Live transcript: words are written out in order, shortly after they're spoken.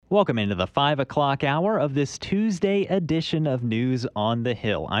Welcome into the 5 o'clock hour of this Tuesday edition of News on the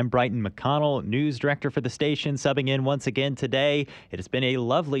Hill. I'm Brighton McConnell, news director for the station, subbing in once again today. It has been a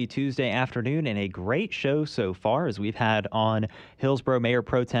lovely Tuesday afternoon and a great show so far as we've had on Hillsborough Mayor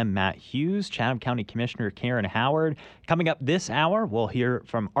Pro Tem Matt Hughes, Chatham County Commissioner Karen Howard. Coming up this hour, we'll hear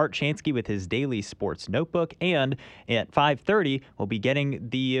from Art Chansky with his daily sports notebook, and at 5:30, we'll be getting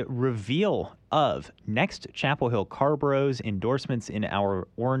the reveal of next Chapel Hill Carborough's endorsements in our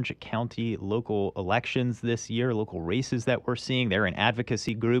Orange County local elections this year, local races that we're seeing. They're an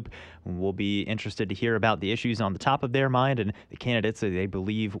advocacy group. We'll be interested to hear about the issues on the top of their mind and the candidates that they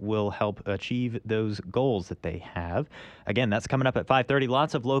believe will help achieve those goals that they have. Again, that's coming up at 5:30.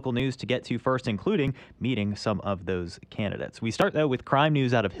 Lots of local news to get to first, including meeting some of those candidates. We start, though, with crime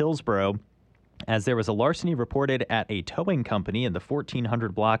news out of Hillsborough, as there was a larceny reported at a towing company in the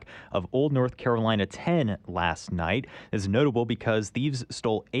 1400 block of Old North Carolina 10 last night. This is notable because thieves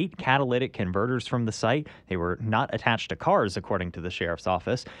stole 8 catalytic converters from the site. They were not attached to cars, according to the sheriff's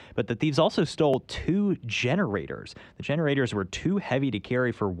office, but the thieves also stole 2 generators. The generators were too heavy to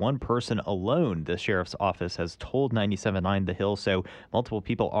carry for one person alone, the sheriff's office has told 97.9 The Hill, so multiple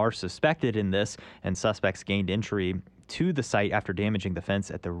people are suspected in this, and suspects gained entry to the site after damaging the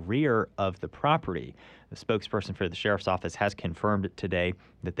fence at the rear of the property. The spokesperson for the sheriff's office has confirmed today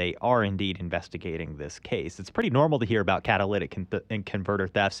that they are indeed investigating this case. It's pretty normal to hear about catalytic and converter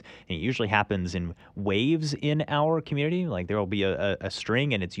thefts, and it usually happens in waves in our community. Like there will be a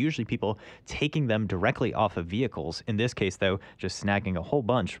string, and it's usually people taking them directly off of vehicles. In this case, though, just snagging a whole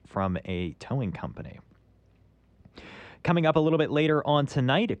bunch from a towing company. Coming up a little bit later on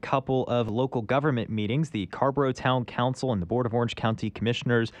tonight, a couple of local government meetings. The Carborough Town Council and the Board of Orange County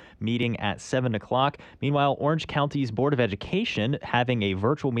Commissioners meeting at 7 o'clock. Meanwhile, Orange County's Board of Education having a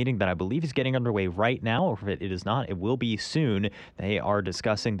virtual meeting that I believe is getting underway right now, or if it is not, it will be soon. They are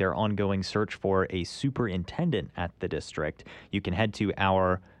discussing their ongoing search for a superintendent at the district. You can head to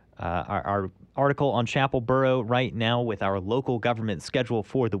our article on Chapel Borough right now with our local government schedule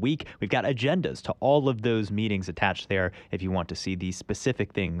for the week. We've got agendas to all of those meetings attached there if you want to see the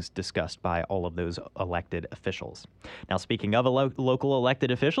specific things discussed by all of those elected officials. Now, speaking of local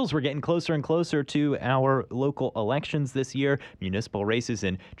elected officials, we're getting closer and closer to our local elections this year. Municipal races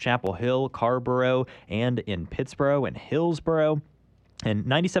in Chapel Hill, Carborough, and in Pittsboro and Hillsborough. And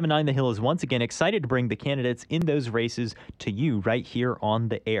 97.9 The Hill is once again excited to bring the candidates in those races to you right here on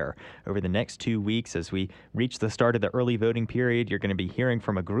the air. Over the next 2 weeks, as we reach the start of the early voting period, you're going to be hearing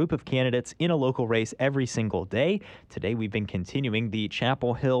from a group of candidates in a local race every single day. Today, we've been continuing the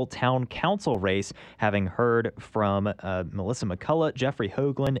Chapel Hill Town Council race, having heard from Melissa McCullough, Jeffrey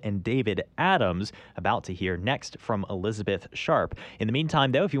Hoagland, and David Adams. About to hear next from Elizabeth Sharp. In the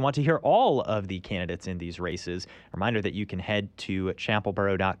meantime, though, if you want to hear all of the candidates in these races, reminder that you can head to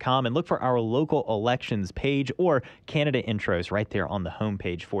chapelborough.com and look for our local elections page or candidate intros right there on the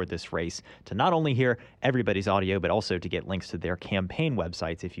homepage for this race to not only hear everybody's audio, but also to get links to their campaign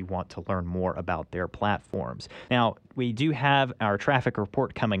websites if you want to learn more about their platforms. Now, we do have our traffic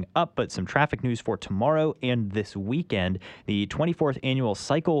report coming up, but some traffic news for tomorrow and this weekend. The 24th annual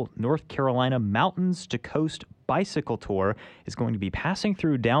Cycle North Carolina Mountains to Coast Bicycle Tour is going to be passing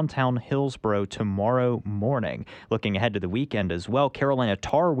through downtown Hillsborough tomorrow morning. Looking ahead to the weekend as well, Carolina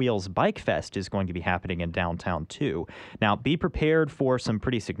Tar Wheels Bike Fest is going to be happening in downtown too. Now, be prepared for some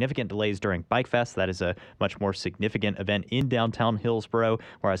pretty significant delays during Bike Fest. That is a much more significant event in downtown Hillsborough,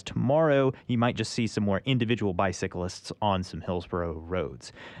 whereas tomorrow you might just see some more individual bicyclists on some Hillsborough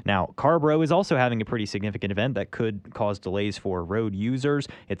roads. Now, Carborough is also having a pretty significant event that could cause delays for road users.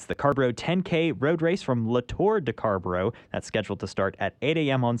 It's the Carborough 10K road race from Latour to Carborough. That's scheduled to start at 8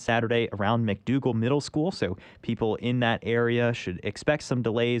 a.m. on Saturday around McDougal Middle School, so people in that area should expect some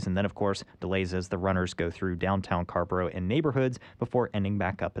delays, and then, of course, delays as the runners go through downtown Carborough and neighborhoods before ending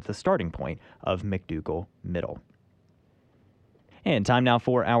back up at the starting point of McDougal Middle. And time now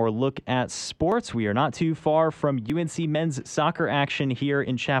for our look at sports. We are not too far from UNC men's soccer action here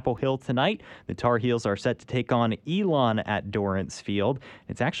in Chapel Hill tonight. The Tar Heels are set to take on Elon at Dorrance Field.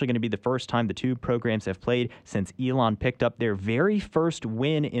 It's actually going to be the first time the two programs have played since Elon picked up their very first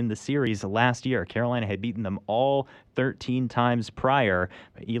win in the series last year. Carolina had beaten them all 13 times prior.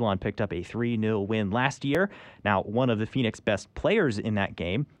 Elon picked up a 3-0 win last year. Now, one of the Phoenix best players in that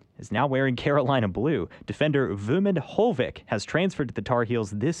game is now wearing Carolina blue. Defender Vuman Holvik has transferred to the Tar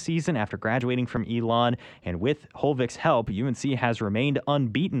Heels this season after graduating from Elon, and with Holvik's help, UNC has remained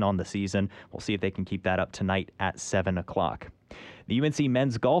unbeaten on the season. We'll see if they can keep that up tonight at 7 o'clock. The UNC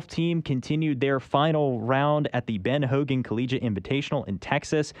men's golf team continued their final round at the Ben Hogan Collegiate Invitational in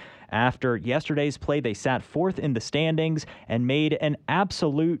Texas. After yesterday's play, they sat fourth in the standings and made an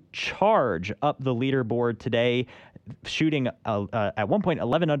absolute charge up the leaderboard today, shooting at one point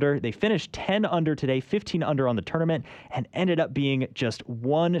 11 under. They finished 10 under today, 15 under on the tournament, and ended up being just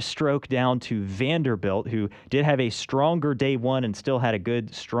one stroke down to Vanderbilt, who did have a stronger day one and still had a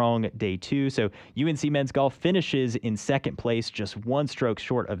good, strong day two. So UNC men's golf finishes in second place, just one stroke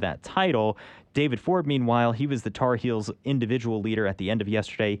short of that title. David Ford, meanwhile, he was the Tar Heels individual leader at the end of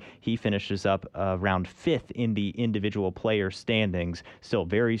yesterday. He finishes up around fifth in the individual player standings. Still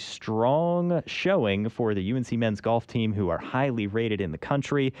very strong showing for the UNC men's golf team, who are highly rated in the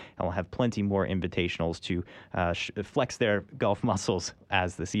country and will have plenty more invitationals to flex their golf muscles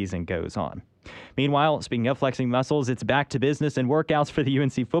as the season goes on. Meanwhile, speaking of flexing muscles, it's back to business and workouts for the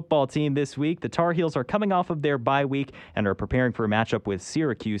UNC football team this week. The Tar Heels are coming off of their bye week and are preparing for a matchup with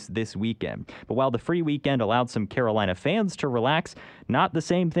Syracuse this weekend. But while the free weekend allowed some Carolina fans to relax, not the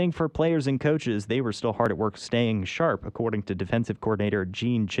same thing for players and coaches. They were still hard at work staying sharp, according to defensive coordinator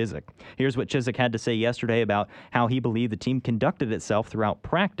Gene Chizik. Here's what Chizik had to say yesterday about how he believed the team conducted itself throughout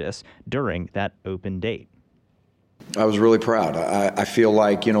practice during that open date. I was really proud. I feel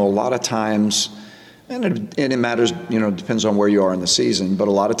like, a lot of times, and it matters, depends on where you are in the season, but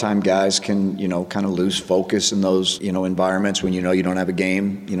a lot of time guys can, kind of lose focus in those, environments when you don't have a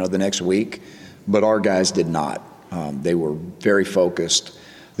game, the next week. But our guys did not. They were very focused.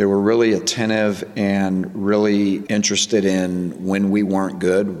 They were really attentive and really interested in when we weren't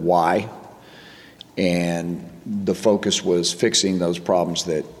good, why. And the focus was fixing those problems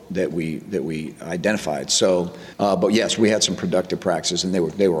that we identified. So, but yes, we had some productive practices, and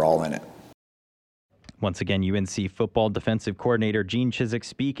they were all in it. Once again, UNC football defensive coordinator Gene Chizik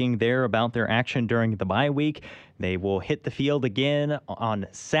speaking there about their action during the bye week. They will hit the field again on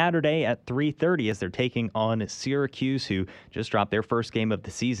Saturday at 3:30 as they're taking on Syracuse, who just dropped their first game of the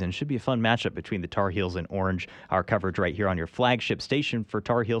season. Should be a fun matchup between the Tar Heels and Orange. Our coverage right here on your flagship station for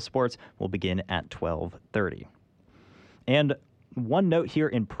Tar Heel Sports will begin at 12:30. And one note here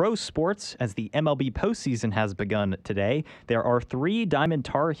in pro sports, as the MLB postseason has begun today, there are 3 Diamond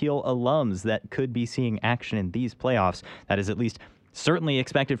Tar Heel alums that could be seeing action in these playoffs. That is at least certainly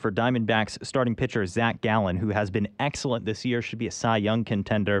expected for Diamondbacks starting pitcher Zach Gallen, who has been excellent this year, should be a Cy Young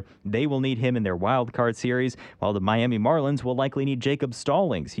contender. They will need him in their wild card series, while the Miami Marlins will likely need Jacob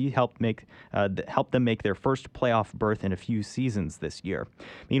Stallings. He helped them make their first playoff berth in a few seasons this year.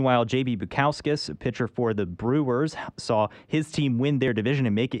 Meanwhile, J.B. Bukauskas, a pitcher for the Brewers, saw his team win their division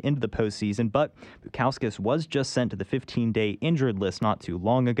and make it into the postseason, but Bukauskas was just sent to the 15-day injured list not too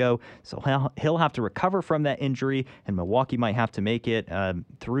long ago, so he'll have to recover from that injury, and Milwaukee might have to make it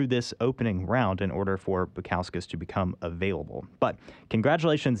through this opening round in order for Bukauskas to become available. But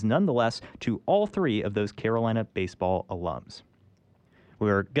congratulations nonetheless to all 3 of those Carolina baseball alums.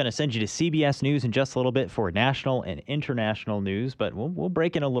 We're going to send you to CBS News in just a little bit for national and international news, but we'll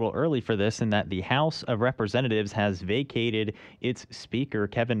break in a little early for this in that the House of Representatives has vacated its Speaker,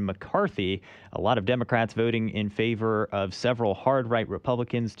 Kevin McCarthy. A lot of Democrats voting in favor of several hard-right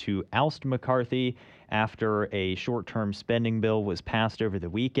Republicans to oust McCarthy after a short-term spending bill was passed over the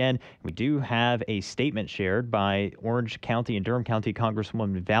weekend. We do have a statement shared by Orange County and Durham County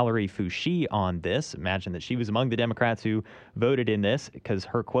Congresswoman Valerie Foushee on this. Imagine that she was among the Democrats who voted in this, because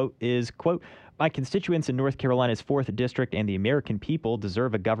her quote is, quote, "My constituents in North Carolina's 4th District and the American people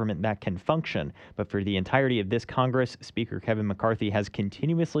deserve a government that can function. But for the entirety of this Congress, Speaker Kevin McCarthy has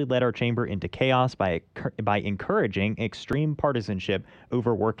continuously led our chamber into chaos by encouraging extreme partisanship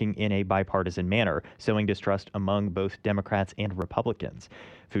over working in a bipartisan manner, sowing distrust among both Democrats and Republicans."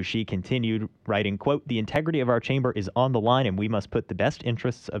 Foushee continued, writing, quote, "The integrity of our chamber is on the line, and we must put the best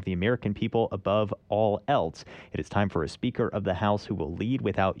interests of the American people above all else. It is time for a Speaker of the House who will lead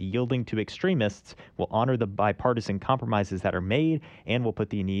without yielding to extremists, will honor the bipartisan compromises that are made, and will put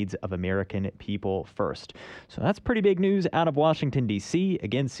the needs of American people first." So that's pretty big news out of Washington, D.C.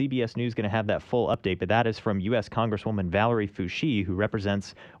 Again, CBS News going to have that full update, but that is from U.S. Congresswoman Valerie Foushee, who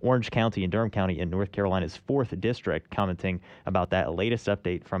represents Orange County and Durham County in North Carolina's 4th District, commenting about that latest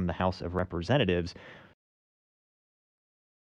update from the House of Representatives.